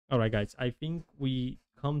All right, guys. I think we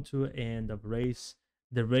come to an end of race,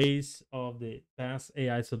 the race of the best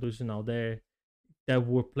AI solution out there that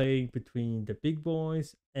were playing between the big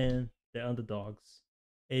boys and the underdogs.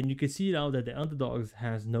 And you can see now that the underdogs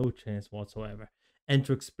has no chance whatsoever. And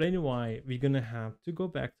to explain why, we're gonna have to go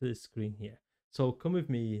back to the screen here. So come with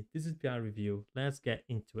me. This is PR review. Let's get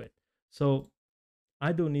into it. So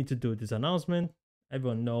I don't need to do this announcement.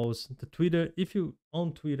 Everyone knows the Twitter. If you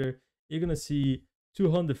on Twitter, you're gonna see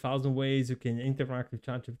 200,000 ways you can interact with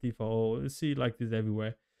ChatGPT-4o. You see like this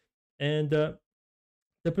everywhere. And the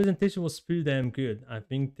presentation was pretty damn good. I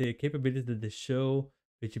think the capability that they show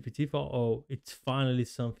with GPT-4o, it's finally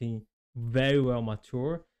something very well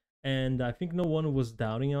mature. And I think no one was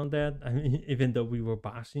doubting on that. I mean, even though we were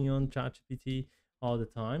bashing on ChatGPT all the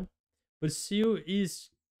time, but still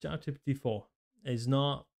is ChatGPT 4. It's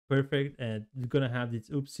not perfect, and you're gonna have these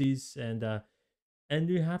oopsies, and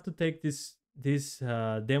you have to take this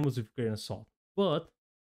demos with a grain of salt. But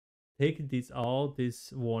take these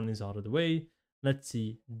warnings out of the way. Let's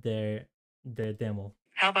see their demo.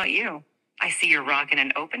 How about you? I see you're rocking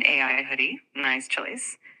an open AI hoodie. Nice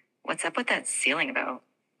choice. What's up with that ceiling about?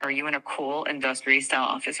 Are you in a cool industry style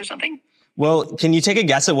office or something? Well, can you take a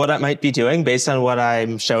guess at what I might be doing based on what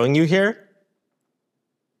I'm showing you here?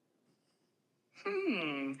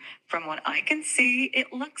 From what I can see,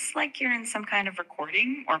 it looks like you're in some kind of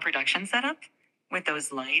recording or production setup with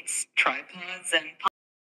those lights, tripods, and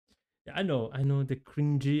Yeah, I know the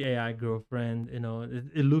cringy AI girlfriend.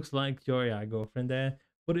 It looks like your AI girlfriend there,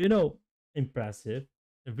 but impressive,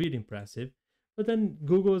 really impressive. But then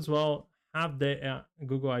Google as well have their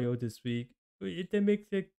Google I/O this week. They make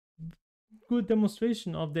a good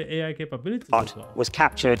demonstration of the AI capabilities as well. Was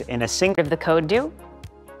captured in a single of the code do?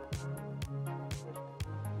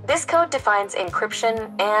 This code defines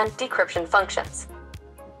encryption and decryption functions.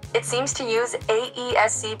 It seems to use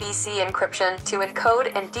AES-CBC encryption to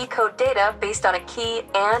encode and decode data based on a key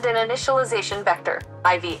and an initialization vector,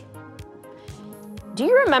 IV. Do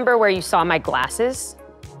you remember where you saw my glasses?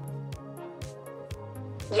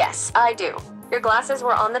 Yes, I do. Your glasses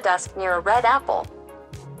were on the desk near a red apple.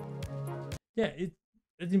 Yeah,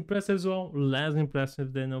 it's impressive as well. Less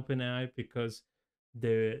impressive than OpenAI because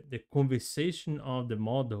the conversation of the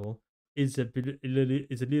model is a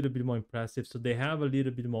little bit more impressive. So they have a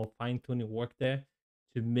little bit more fine tuning work there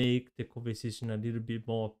to make the conversation a little bit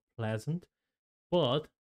more pleasant. But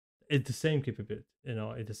it's the same capability.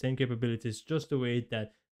 It's the same capability. It's just the way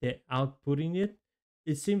that they're outputting it.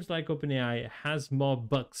 It seems like OpenAI has more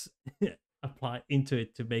bugs applied into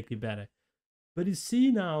it to make it better. But you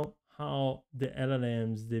see now how the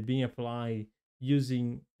LLMs they're being applied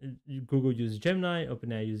using Google uses Gemini,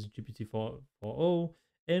 OpenAI uses GPT-4o,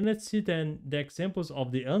 and let's see then the examples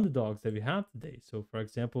of the underdogs that we have today. So, for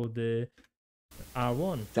example, the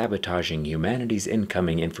R1 sabotaging humanity's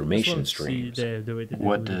incoming information streams.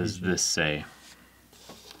 What does this say?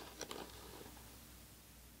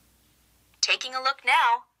 Taking a look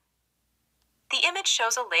now. The image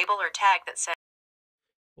shows a label or tag that says,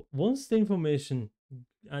 once the information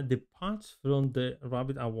departs from the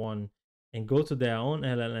Rabbit R1 and go to their own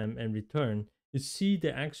LLM and return, you see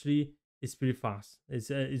that actually it's pretty fast.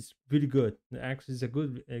 It's really good. Actually, it's a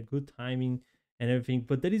good timing and everything.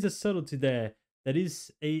 But there is a subtlety there. That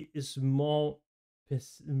is a small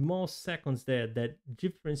seconds there that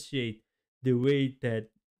differentiate the way that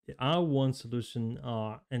the R1 solution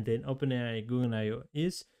and then OpenAI Google I/O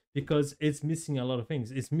is, because it's missing a lot of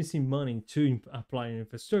things. It's missing money to apply an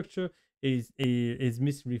infrastructure. Is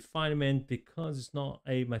missing refinement because it's not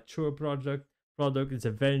a mature product. It's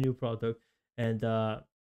a very new product, and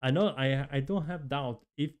I know I don't have doubt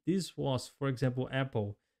if this was, for example,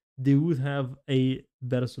 Apple, they would have a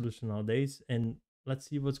better solution nowadays. And let's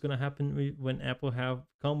see what's gonna happen when Apple have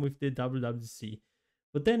come with the WWDC.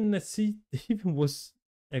 But then let's see even was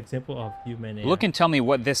example of human AI. Look and tell me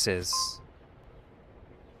what this is.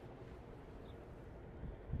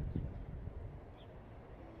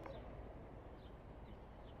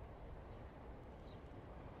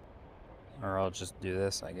 Or I'll just do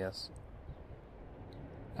this, I guess.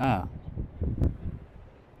 Ah.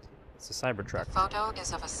 It's a Cybertruck. the photo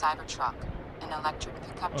is of a Cybertruck, an electric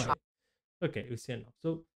pickup truck. Okay, we see enough.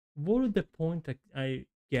 So what is the point that I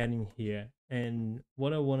getting here and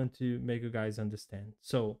what I wanted to make you guys understand?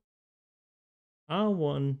 So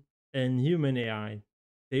R1 and human AI,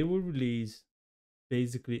 they were released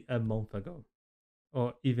basically a month ago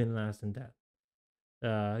or even less than that.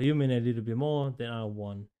 Human a little bit more than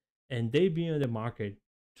R1, and they been on the market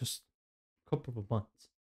just a couple of months.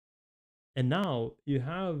 And now you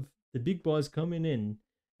have the big boys coming in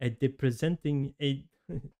and they're presenting a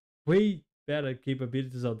way better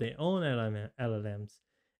capabilities of their own LLMs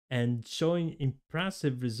and showing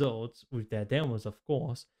impressive results with their demos, of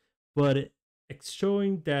course, but it's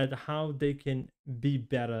showing that how they can be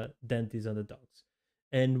better than these underdogs.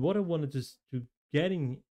 And what I wanted to getting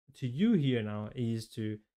to you here now is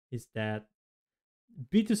that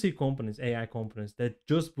B2C companies, AI companies that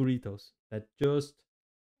just burritos, that just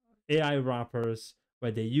AI wrappers,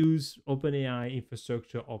 where they use OpenAI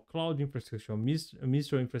infrastructure or cloud infrastructure or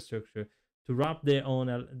Mistral infrastructure to wrap their own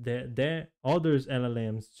their others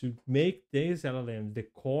LLMs to make these LLMs the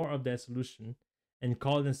core of their solution and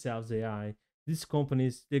call themselves AI. These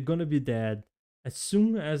companies, they're gonna be dead as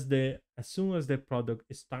soon as their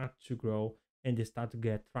product start to grow and they start to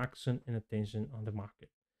get traction and attention on the market.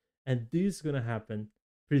 And this is gonna happen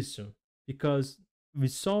pretty soon because we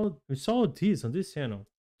saw this on this channel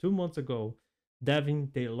 2 months ago. Devin,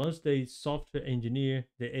 they launched a software engineer,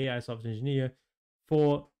 the AI software engineer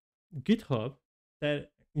for GitHub that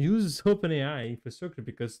uses OpenAI infrastructure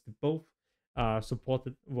because they both are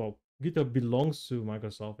supported. Well, GitHub belongs to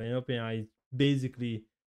Microsoft and OpenAI is basically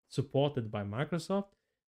supported by Microsoft.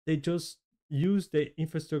 They just use the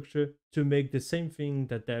infrastructure to make the same thing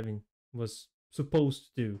that Devin was supposed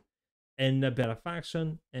to do, and a better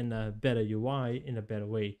faction and a better UI in a better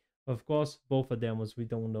way. Of course, both of them was we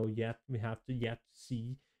don't know yet. We have to yet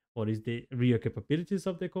see what is the real capabilities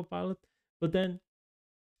of the Copilot. But then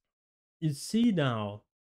you see now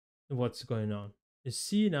what's going on. You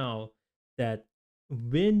see now that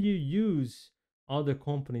when you use other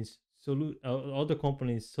companies'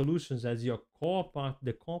 solutions as your core part,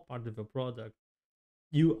 the core part of your product,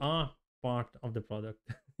 you are part of the product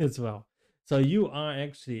as well. So you are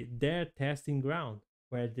actually their testing ground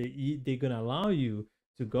where they're gonna allow you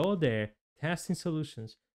to go there testing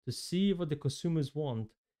solutions to see what the consumers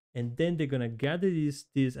want, and then they're gonna gather this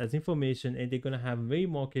as information, and they're gonna have way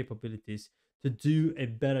more capabilities to do a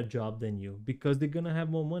better job than you because they're gonna have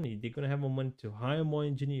more money. They're gonna have more money to hire more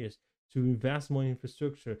engineers, to invest more in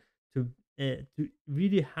infrastructure, to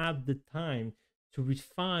really have the time to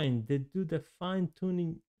refine, they do the fine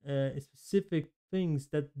tuning specific things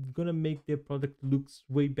that gonna make their product looks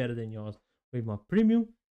way better than yours, way more premium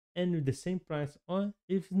and with the same price, or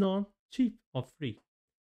if not cheap or free.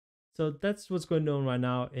 So that's what's going on right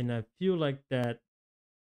now, and I feel like that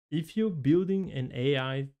if you're building an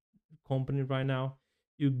AI company right now,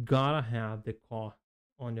 you gotta have the core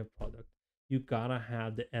on your product. You gotta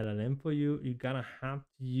have the LLM for you. You gotta have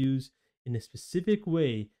to use in a specific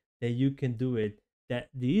way that you can do it, that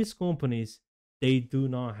these companies, they do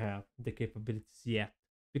not have the capabilities yet,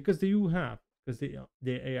 because they do have, because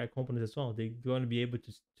they're AI companies as well. They're going to be able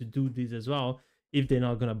to do this as well if they're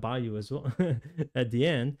not going to buy you as well at the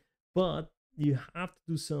end. But you have to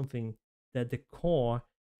do something that the core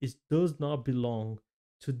does not belong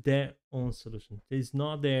to their own solution. It's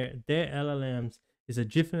not their LLMs. It's a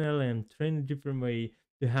different LLM trained a different way.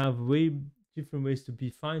 They have way different ways to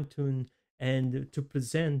be fine-tuned and to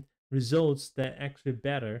present results that are actually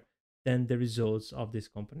better than the results of these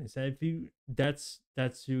companies. And I think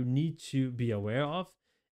that's you need to be aware of,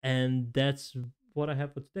 and that's what I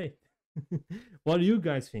have for today. What do you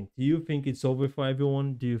guys think? Do you think it's over for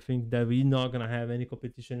everyone? Do you think that we're not gonna have any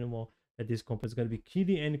competition anymore? That this company is gonna be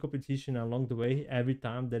killing any competition along the way every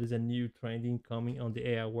time there is a new trending coming on the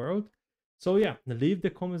AI world? So yeah, leave the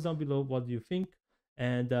comments down below. What do you think?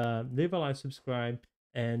 And leave a like, subscribe,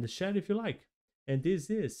 and share if you like. And this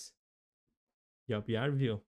is your PR review.